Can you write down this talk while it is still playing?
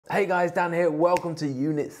Hey guys, Dan here, welcome to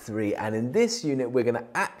Unit 3, and in this unit we're going to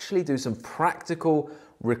actually do some practical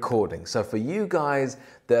recording. So for you guys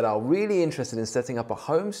that are really interested in setting up a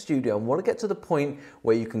home studio and want to get to the point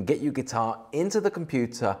where you can get your guitar into the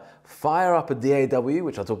computer, fire up a DAW,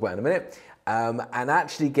 which I'll talk about in a minute, and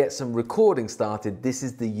actually get some recording started, this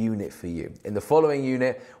is the unit for you. In the following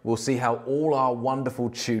unit, we'll see how all our wonderful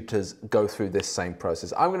tutors go through this same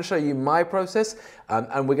process. I'm going to show you my process,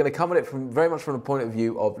 and we're going to come at it very much from the point of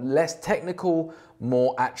view of less technical,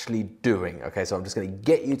 more actually doing. Okay, so I'm just going to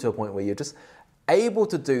get you to a point where you're just able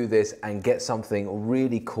to do this and get something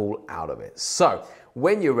really cool out of it. So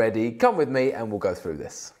when you're ready, come with me and we'll go through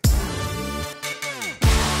this.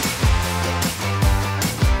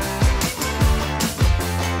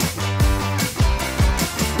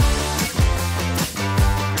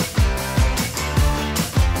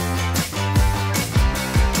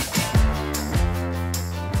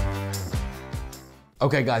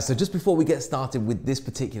 Okay guys, so just before we get started with this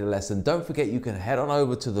particular lesson, don't forget you can head on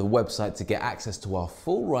over to the website to get access to our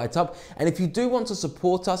full write-up. And if you do want to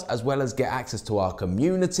support us as well as get access to our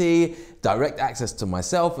community, direct access to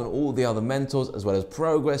myself and all the other mentors, as well as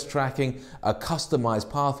progress tracking, a customized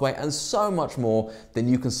pathway, and so much more, then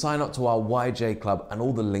you can sign up to our YJ Club and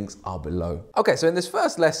all the links are below. Okay, so in this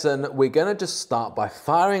first lesson, we're gonna just start by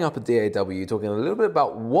firing up a DAW, talking a little bit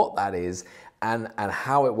about what that is, and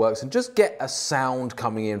how it works, and just get a sound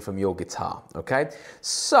coming in from your guitar, okay?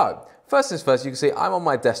 So, first things first, you can see I'm on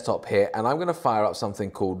my desktop here, and I'm gonna fire up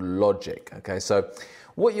something called Logic, okay? So,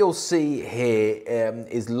 what you'll see here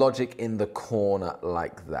is Logic in the corner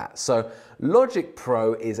like that. So, Logic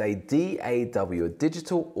Pro is a DAW, a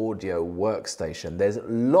digital audio workstation. There's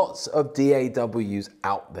lots of DAWs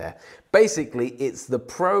out there. Basically, it's the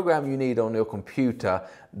program you need on your computer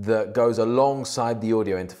that goes alongside the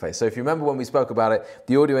audio interface. So if you remember when we spoke about it,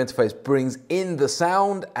 the audio interface brings in the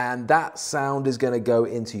sound, and that sound is going to go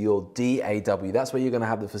into your DAW. That's where you're going to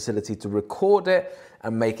have the facility to record it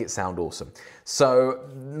and make it sound awesome. So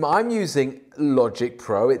I'm using Logic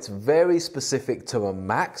Pro. It's very specific to a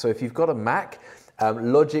Mac. So if you've got a Mac,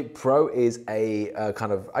 Logic Pro is a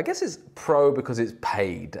kind of, I guess it's pro because it's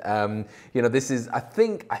paid. You know, this is, I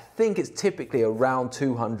think it's typically around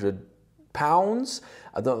 £200.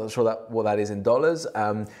 I'm not sure what that is in dollars,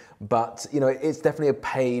 but you know, it's definitely a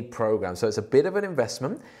paid program. So it's a bit of an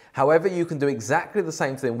investment. However, you can do exactly the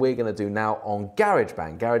same thing we're going to do now on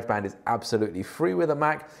GarageBand. GarageBand is absolutely free with a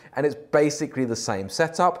Mac, and it's basically the same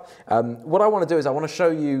setup. What I want to do is I want to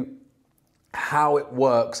show you how it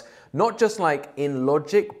works, not just like in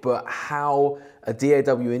Logic, but how a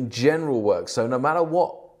DAW in general works. So no matter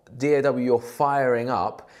what DAW you're firing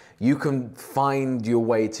up, you can find your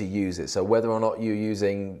way to use it. So whether or not you're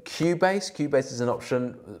using Cubase is an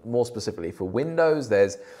option more specifically for Windows.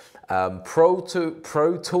 There's Pro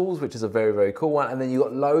Tools, which is a very, very cool one. And then you've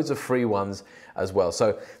got loads of free ones as well.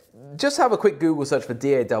 So just have a quick Google search for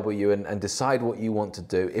DAW and decide what you want to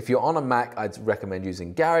do. If you're on a Mac, I'd recommend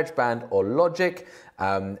using GarageBand or Logic.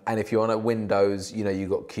 And if you're on a Windows, you know,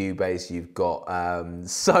 you've got Cubase, you've got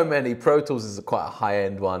so many. Pro Tools is quite a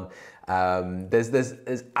high-end one.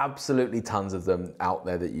 There's absolutely tons of them out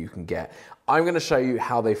there that you can get. I'm going to show you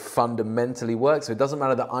how they fundamentally work. So it doesn't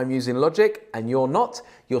matter that I'm using Logic and you're not,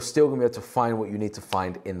 you're still going to be able to find what you need to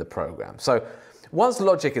find in the program. So once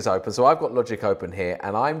Logic is open, so I've got Logic open here,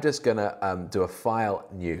 and I'm just going to do a file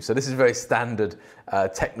new. So this is very standard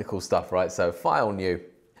technical stuff, right? So file new.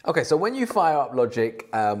 Okay, so when you fire up Logic,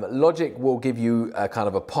 Logic will give you a kind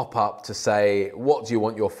of a pop-up to say, what do you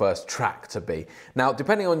want your first track to be? Now,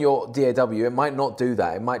 depending on your DAW, it might not do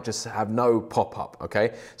that. It might just have no pop-up,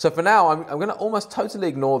 okay? So for now, I'm going to almost totally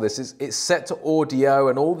ignore this. It's set to audio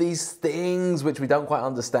and all these things which we don't quite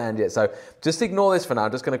understand yet. So just ignore this for now.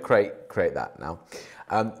 I'm just going to create that now.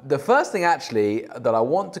 The first thing actually that I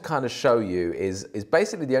want to kind of show you is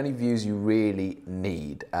basically the only views you really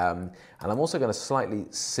need. And I'm also going to slightly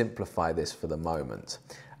simplify this for the moment.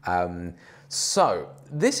 So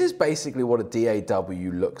this is basically what a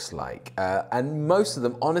DAW looks like. And most of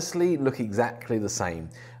them honestly look exactly the same.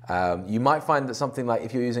 You might find that something like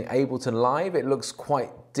if you're using Ableton Live, it looks quite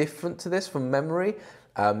different to this from memory.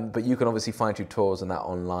 But you can obviously find tutorials on that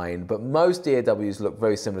online. But most DAWs look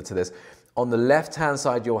very similar to this. On the left-hand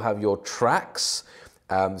side, you'll have your tracks.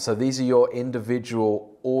 So these are your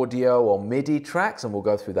individual audio or MIDI tracks, and we'll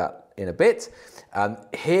go through that in a bit.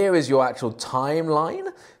 Here is your actual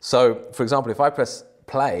timeline. So, for example, if I press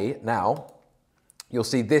play now, you'll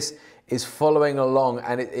see this is following along,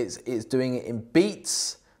 and it's doing it in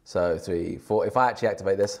beats. So 3, 4, if I actually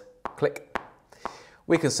activate this, click,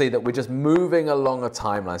 we can see that we're just moving along a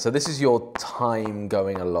timeline. So this is your time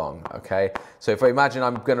going along, okay? So if I imagine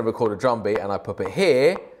I'm going to record a drum beat and I put it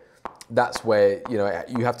here, that's where, you know,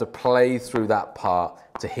 you have to play through that part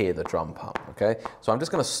to hear the drum part, okay? So I'm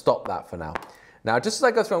just going to stop that for now. Now, just as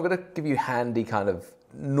I go through, I'm going to give you handy kind of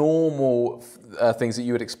normal things that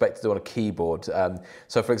you would expect to do on a keyboard.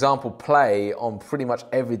 So for example, play on pretty much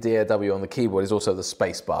every DAW on the keyboard is also the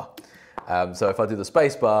space bar. So if I do the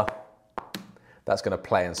space bar, that's going to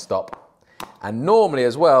play and stop. And normally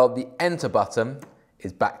as well, the enter button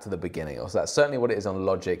is back to the beginning. So that's certainly what it is on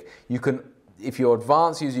Logic. You can, if you're an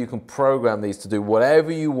advanced user, you can program these to do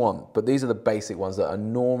whatever you want, but these are the basic ones that are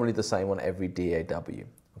normally the same on every DAW.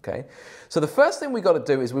 Okay, so the first thing we got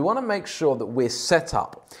to do is we want to make sure that we're set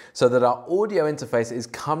up so that our audio interface is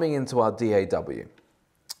coming into our DAW.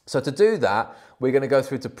 So to do that, we're going to go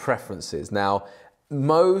through to preferences. Now,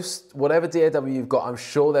 whatever DAW you've got, I'm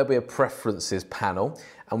sure there'll be a preferences panel,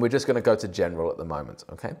 and we're just going to go to general at the moment.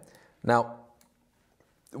 Okay, now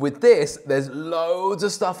with this, there's loads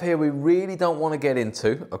of stuff here we really don't want to get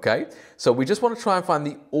into. Okay, so we just want to try and find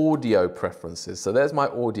the audio preferences. So there's my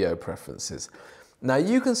audio preferences. Now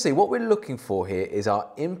you can see what we're looking for here is our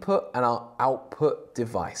input and our output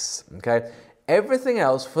device, okay? Everything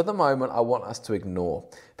else for the moment I want us to ignore,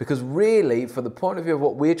 because really for the point of view of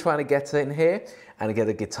what we're trying to get in here and get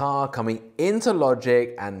a guitar coming into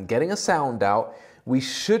Logic and getting a sound out, we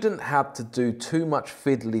shouldn't have to do too much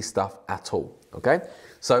fiddly stuff at all, okay?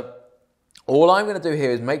 So all I'm going to do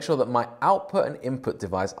here is make sure that my output and input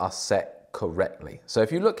device are set correctly. So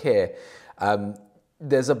if you look here,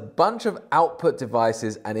 there's a bunch of output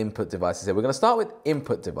devices and input devices here. We're going to start with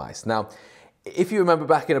input device. Now, if you remember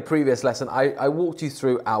back in a previous lesson, I walked you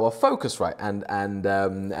through our Focusrite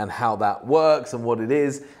and how that works and what it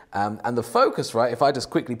is. And the Focusrite, if I just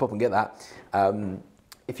quickly pop and get that,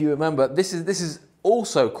 if you remember, this is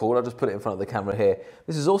also called, I'll just put it in front of the camera here,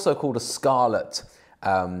 this is also called a Scarlett.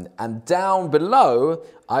 And down below,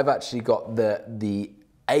 I've actually got the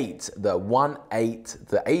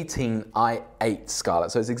 18i8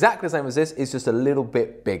 Scarlett. So it's exactly the same as this, it's just a little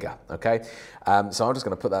bit bigger, okay? So I'm just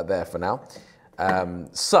gonna put that there for now.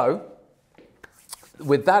 So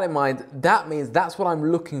with that in mind, that means that's what I'm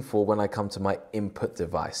looking for when I come to my input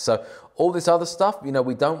device. So all this other stuff, you know,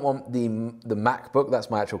 we don't want the MacBook, that's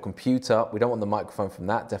my actual computer. We don't want the microphone from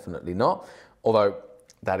that, definitely not. Although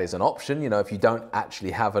that is an option, you know, if you don't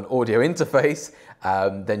actually have an audio interface,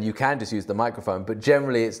 then you can just use the microphone, but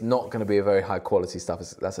generally it's not going to be a very high quality stuff.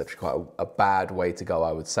 That's actually quite a bad way to go,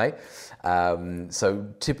 I would say. So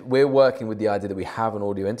we're working with the idea that we have an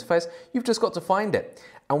audio interface. You've just got to find it.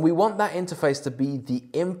 And we want that interface to be the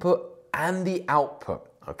input and the output,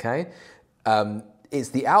 okay? It's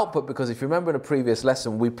the output because if you remember in a previous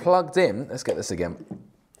lesson, we plugged in, let's get this again,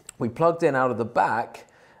 we plugged in out of the back,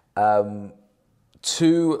 we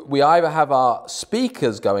either have our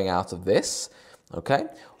speakers going out of this, okay,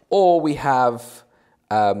 or we have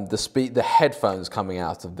the headphones coming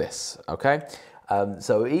out of this, okay.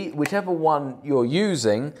 So whichever one you're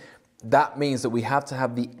using, that means that we have to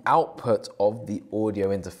have the output of the audio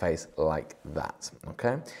interface like that,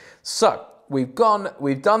 okay. So we've done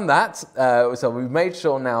that. So we've made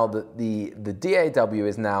sure now that the DAW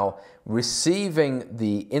is now receiving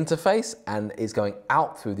the interface and is going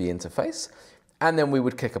out through the interface. And then we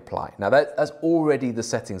would click apply. Now that's already the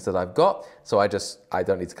settings that I've got, so I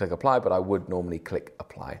don't need to click apply, but I would normally click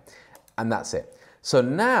apply. And that's it. So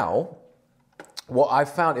now, what I've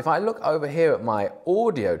found, if I look over here at my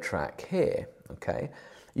audio track here, okay,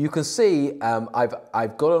 you can see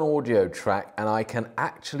I've got an audio track and I can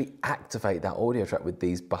actually activate that audio track with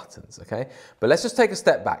these buttons, okay? But let's just take a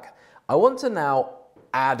step back. I want to now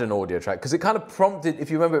add an audio track because it kind of prompted,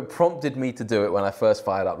 if you remember, it prompted me to do it when I first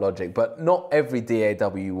fired up Logic, but not every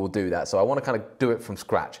DAW will do that. So I want to kind of do it from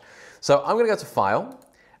scratch. So I'm going to go to File,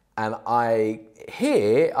 and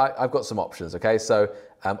I've got some options, okay? So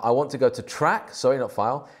I want to go to Track, sorry, not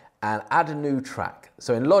File, and add a new track.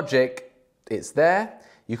 So in Logic, it's there.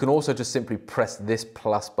 You can also just simply press this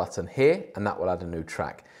plus button here, and that will add a new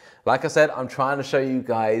track. Like I said, I'm trying to show you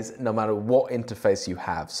guys no matter what interface you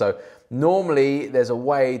have. So normally there's a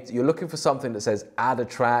way, you're looking for something that says add a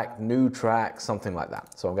track, new track, something like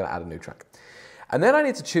that. So I'm going to add a new track. And then I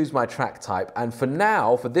need to choose my track type. And for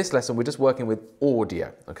now, for this lesson, we're just working with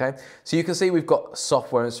audio, okay? So you can see we've got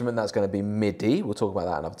software instrument, that's going to be MIDI. We'll talk about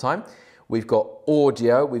that another time. We've got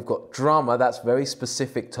audio, we've got drummer, that's very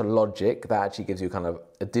specific to Logic. That actually gives you kind of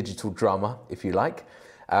a digital drummer, if you like.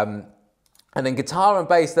 And then guitar and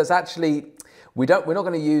bass, that's actually, we're not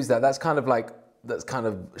going to use that. That's kind of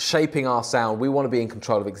shaping our sound. We want to be in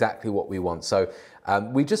control of exactly what we want. So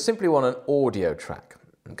we just simply want an audio track,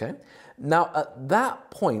 Okay. Now at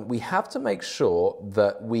that point, we have to make sure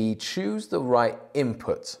that we choose the right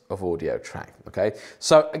input of audio track. Okay.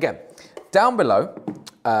 So again, down below,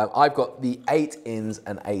 I've got the 8 ins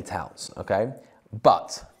and 8 outs. Okay.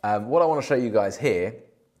 But what I want to show you guys here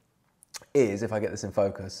is, if I get this in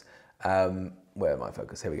focus, where am I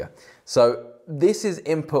focused? Here we go. So this is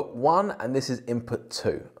input 1 and this is input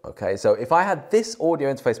 2. Okay, so if I had this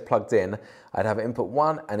audio interface plugged in, I'd have input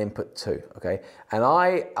 1 and input 2. Okay, and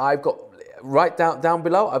I've got right down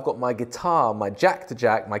below, I've got my guitar, my jack to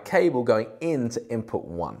jack, my cable going into input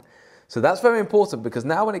 1. So that's very important, because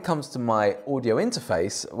now when it comes to my audio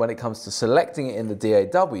interface, when it comes to selecting it in the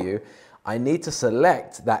DAW, I need to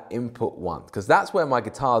select that input 1, because that's where my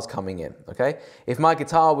guitar is coming in, okay? If my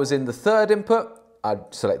guitar was in the 3rd input,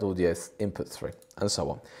 I'd select audio input 3, and so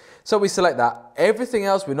on. So we select that. Everything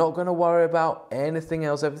else, we're not going to worry about anything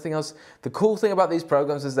else, everything else. The cool thing about these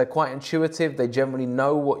programs is they're quite intuitive. They generally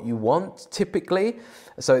know what you want, typically.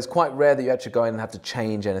 So it's quite rare that you actually go in and have to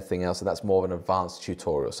change anything else, so that's more of an advanced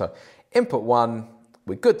tutorial. So input 1,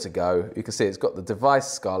 we're good to go. You can see it's got the device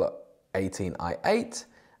Scarlett 18i8,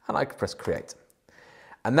 and I can press create.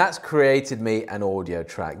 And that's created me an audio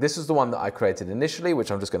track. This is the one that I created initially,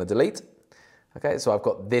 which I'm just going to delete. Okay, so I've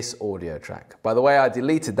got this audio track. By the way, I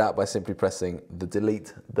deleted that by simply pressing the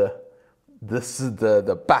delete, the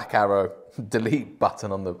back arrow delete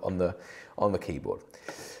button on the keyboard.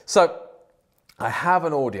 So I have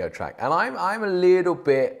an audio track, and I'm a little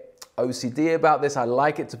bit OCD about this. I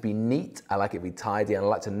like it to be neat, I like it to be tidy, and I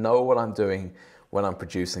like to know what I'm doing when I'm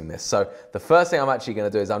producing this. So the first thing I'm actually going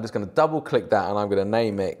to do is I'm just going to double click that, and I'm going to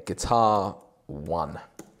name it Guitar 1.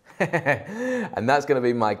 And that's going to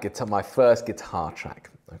be my first guitar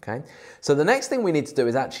track. Okay. So the next thing we need to do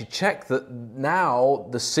is actually check that now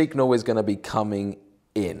the signal is going to be coming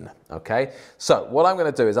in. Okay. So what I'm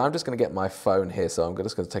going to do is I'm just going to get my phone here. So I'm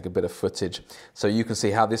just going to take a bit of footage so you can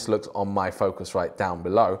see how this looks on my Focusrite down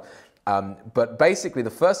below. But basically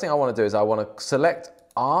the first thing I want to do is I want to select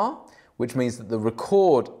R, which means that the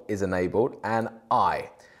record is enabled, and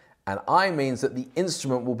I. And I means that the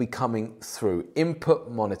instrument will be coming through.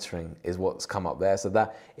 Input monitoring is what's come up there. So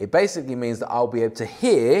that it basically means that I'll be able to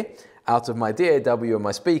hear out of my DAW and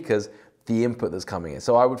my speakers the input that's coming in.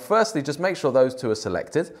 So I would firstly just make sure those two are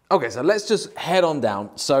selected. Okay, so let's just head on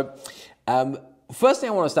down. So first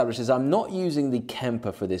thing I want to establish is I'm not using the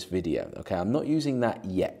Kemper for this video. Okay, I'm not using that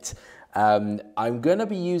yet. I'm going to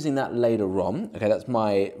be using that later on. Okay,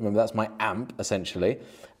 remember that's my amp essentially.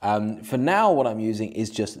 For now, what I'm using is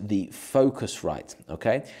just the Focusrite.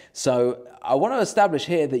 Okay, so I want to establish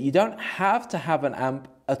here that you don't have to have an amp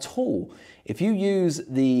at all. If you use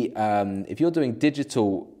the, if you're doing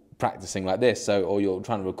digital practicing like this, or you're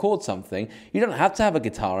trying to record something, you don't have to have a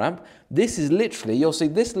guitar amp. This is literally, you'll see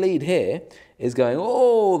this lead here is going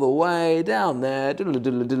all the way down there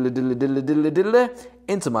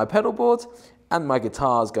into my pedal board, and my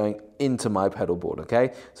guitar is going into my pedal board.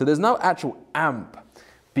 Okay, so there's no actual amp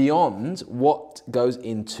beyond what goes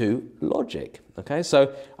into Logic. Okay,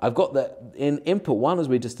 so I've got that in input 1 as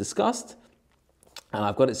we just discussed, and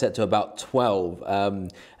I've got it set to about 12.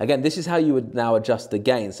 Again, this is how you would now adjust the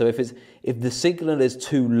gain. So if the signal is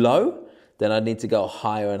too low, then I need to go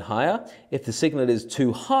higher and higher. If the signal is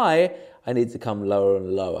too high, I need to come lower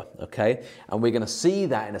and lower, okay? And we're gonna see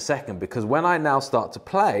that in a second, because when I now start to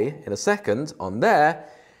play in a second on there,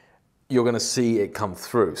 you're gonna see it come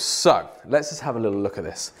through. So let's just have a little look at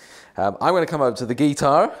this. I'm gonna come over to the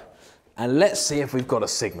guitar and let's see if we've got a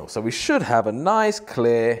signal. So we should have a nice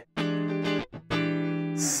clear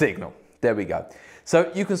signal. There we go.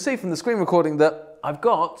 So you can see from the screen recording that I've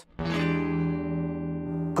got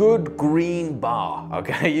good green bar,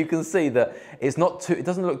 okay? You can see that it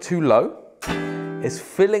doesn't look too low. It's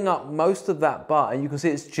filling up most of that bar, and you can see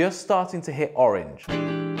it's just starting to hit orange.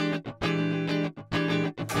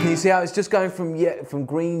 Can you see how it's just going from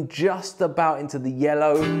green just about into the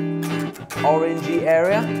yellow, orangey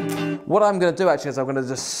area? What I'm going to do actually is I'm going to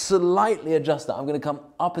just slightly adjust that. I'm going to come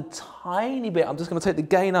up a tiny bit. I'm just going to take the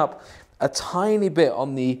gain up a tiny bit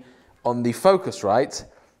on the Focusrite.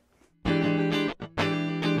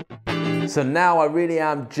 So now I really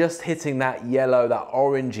am just hitting that yellow, that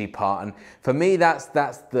orangey part, and for me that's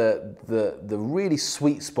the really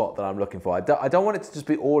sweet spot that I'm looking for. I don't want it to just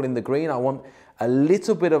be all in the green. I want a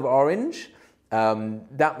little bit of orange.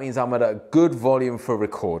 That means I'm at a good volume for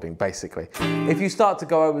recording, basically. If you start to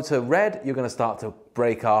go over to red, you're going to start to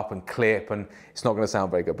break up and clip, and it's not going to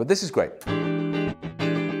sound very good, but this is great.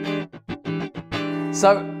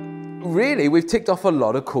 So really, we've ticked off a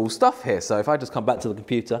lot of cool stuff here. So if I just come back to the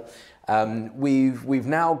computer, we've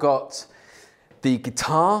now got the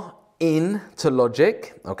guitar into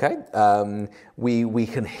Logic, okay? We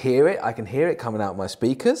can hear it, I can hear it coming out of my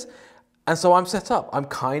speakers. And so I'm set up, I'm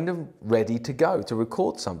kind of ready to go to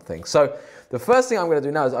record something. So the first thing I'm gonna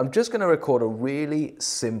do now is I'm just gonna record a really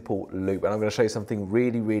simple loop, and I'm gonna show you something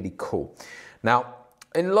really, really cool. Now,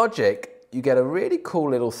 in Logic, you get a really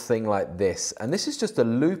cool little thing like this, and this is just a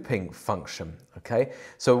looping function, okay?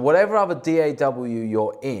 So whatever other DAW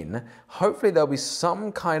you're in, hopefully there'll be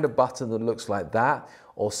some kind of button that looks like that,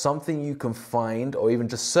 or something you can find, or even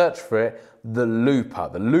just search for it, the looper,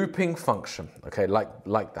 the looping function, okay,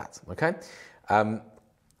 like that, okay?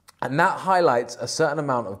 And that highlights a certain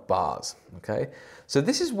amount of bars, okay? So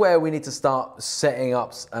this is where we need to start setting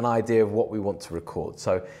up an idea of what we want to record.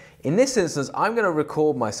 So in this instance, I'm gonna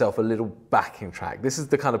record myself a little backing track. This is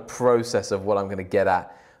the kind of process of what I'm gonna get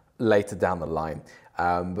at later down the line.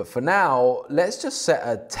 But for now, let's just set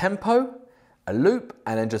a tempo, a loop,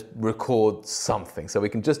 and then just record something. So we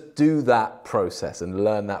can just do that process and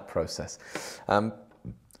learn that process. Here,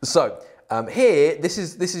 this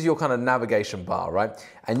is your kind of navigation bar, right?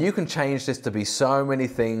 And you can change this to be so many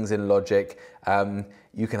things in Logic.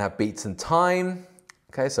 You can have beats and time.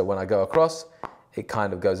 Okay, so when I go across, it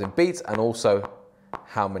kind of goes in beats, and also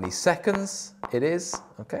how many seconds it is,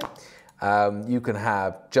 okay? You can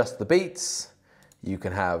have just the beats. You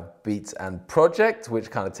can have beats and project,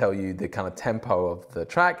 which kind of tell you the kind of tempo of the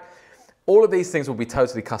track. All of these things will be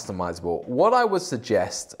totally customizable. What I would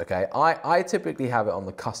suggest, okay, I typically have it on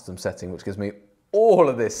the custom setting, which gives me all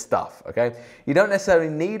of this stuff, okay? You don't necessarily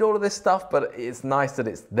need all of this stuff, but it's nice that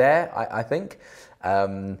it's there, I think.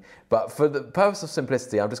 But for the purpose of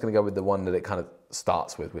simplicity, I'm just gonna go with the one that it kind of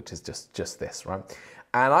starts with, which is just this, right?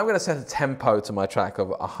 And I'm gonna set a tempo to my track of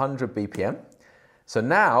 100 BPM. So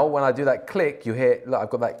now when I do that click, you hear, look, I've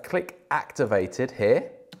got that click activated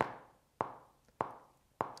here.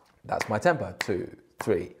 That's my tempo, 2,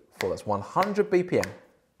 3, 4, that's 100 BPM,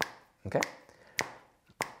 okay?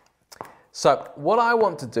 So what I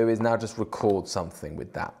want to do is now just record something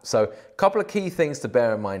with that. So a couple of key things to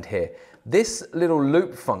bear in mind here. This little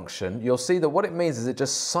loop function, you'll see that what it means is it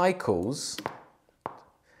just cycles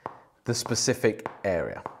the specific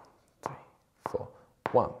area. 3, 4,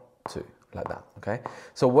 1, 2, like that, okay?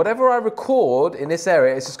 So whatever I record in this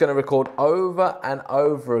area, it's just gonna record over and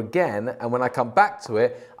over again, and when I come back to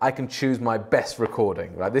it, I can choose my best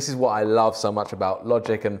recording, right? This is what I love so much about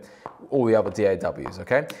Logic and all the other DAWs,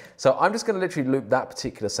 okay? So I'm just gonna literally loop that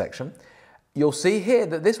particular section. You'll see here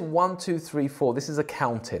that this 1, 2, 3, 4, this is a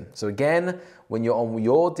counting. So again, when you're on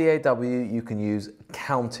your DAW, you can use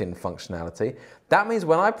counting functionality. That means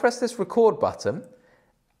when I press this record button,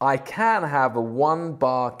 I can have a 1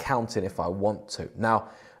 bar counting if I want to. Now,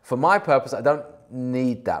 for my purpose, I don't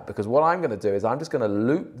need that, because what I'm gonna do is I'm just gonna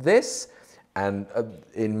loop this, and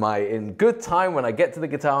in good time, when I get to the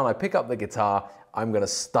guitar and I pick up the guitar, I'm gonna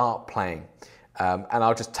start playing. And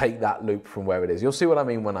I'll just take that loop from where it is. You'll see what I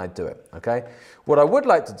mean when I do it, okay? What I would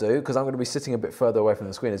like to do, because I'm gonna be sitting a bit further away from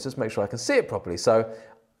the screen, is just make sure I can see it properly. So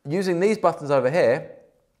using these buttons over here,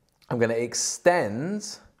 I'm gonna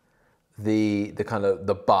extend the kind of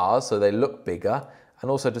the bars so they look bigger, and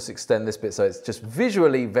also just extend this bit so it's just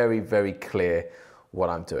visually very, very clear what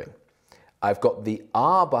I'm doing. I've got the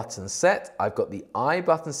R button set, I've got the I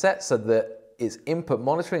button set so that it's input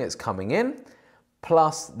monitoring, it's coming in,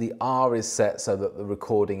 plus the R is set so that the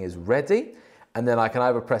recording is ready, and then I can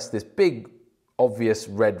either press this big obvious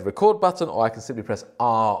red record button, or I can simply press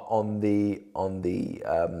R on the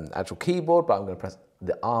actual keyboard, but I'm going to press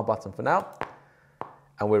the R button for now,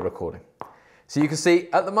 and we're recording. So you can see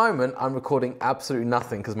at the moment I'm recording absolutely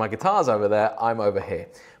nothing because my guitar's over there, I'm over here.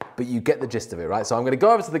 But you get the gist of it, right? So I'm going to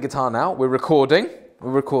go over to the guitar now. We're recording.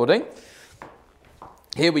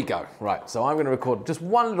 Here we go. Right, so I'm going to record just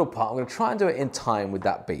one little part. I'm going to try and do it in time with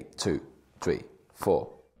that beat. 2, 3, 4.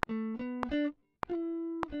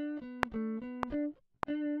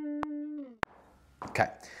 Okay,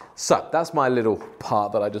 so that's my little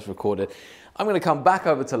part that I just recorded. I'm going to come back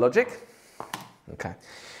over to Logic. Okay,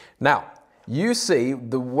 now you see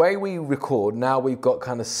the way we record, now we've got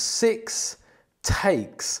kind of 6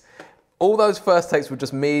 takes. All those first takes were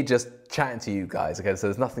just me just chatting to you guys, okay, so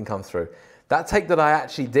there's nothing come through. That take that I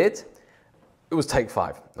actually did, it was take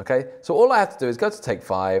 5, okay? So all I have to do is go to take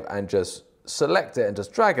 5 and just select it and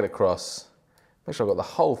just drag it across. Make sure I've got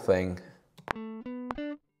the whole thing.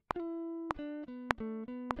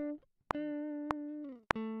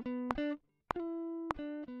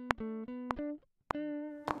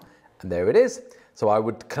 And there it is. So I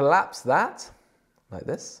would collapse that like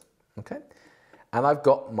this, okay? And I've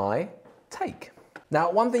got my take. Now,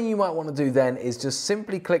 one thing you might want to do then is just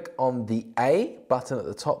simply click on the A button at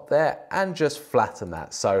the top there and just flatten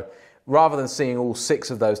that. So rather than seeing all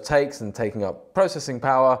 6 of those takes and taking up processing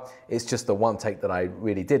power, it's just the one take that I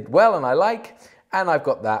really did well and I like, and I've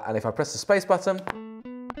got that. And if I press the space button,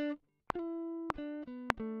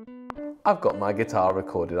 I've got my guitar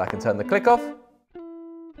recorded. I can turn the click off.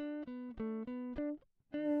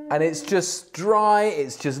 And it's just dry,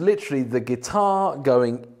 it's just literally the guitar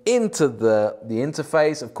going into the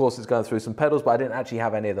interface. Of course, it's going through some pedals, but I didn't actually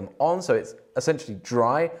have any of them on, so it's essentially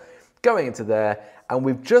dry, going into there, and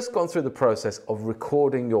we've just gone through the process of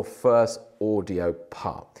recording your first audio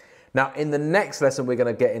part. Now, in the next lesson, we're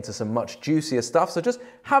going to get into some much juicier stuff, so just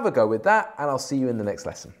have a go with that, and I'll see you in the next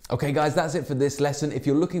lesson. Okay, guys, that's it for this lesson. If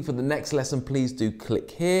you're looking for the next lesson, please do click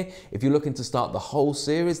here. If you're looking to start the whole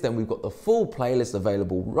series, then we've got the full playlist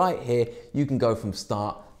available right here. You can go from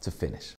start to finish.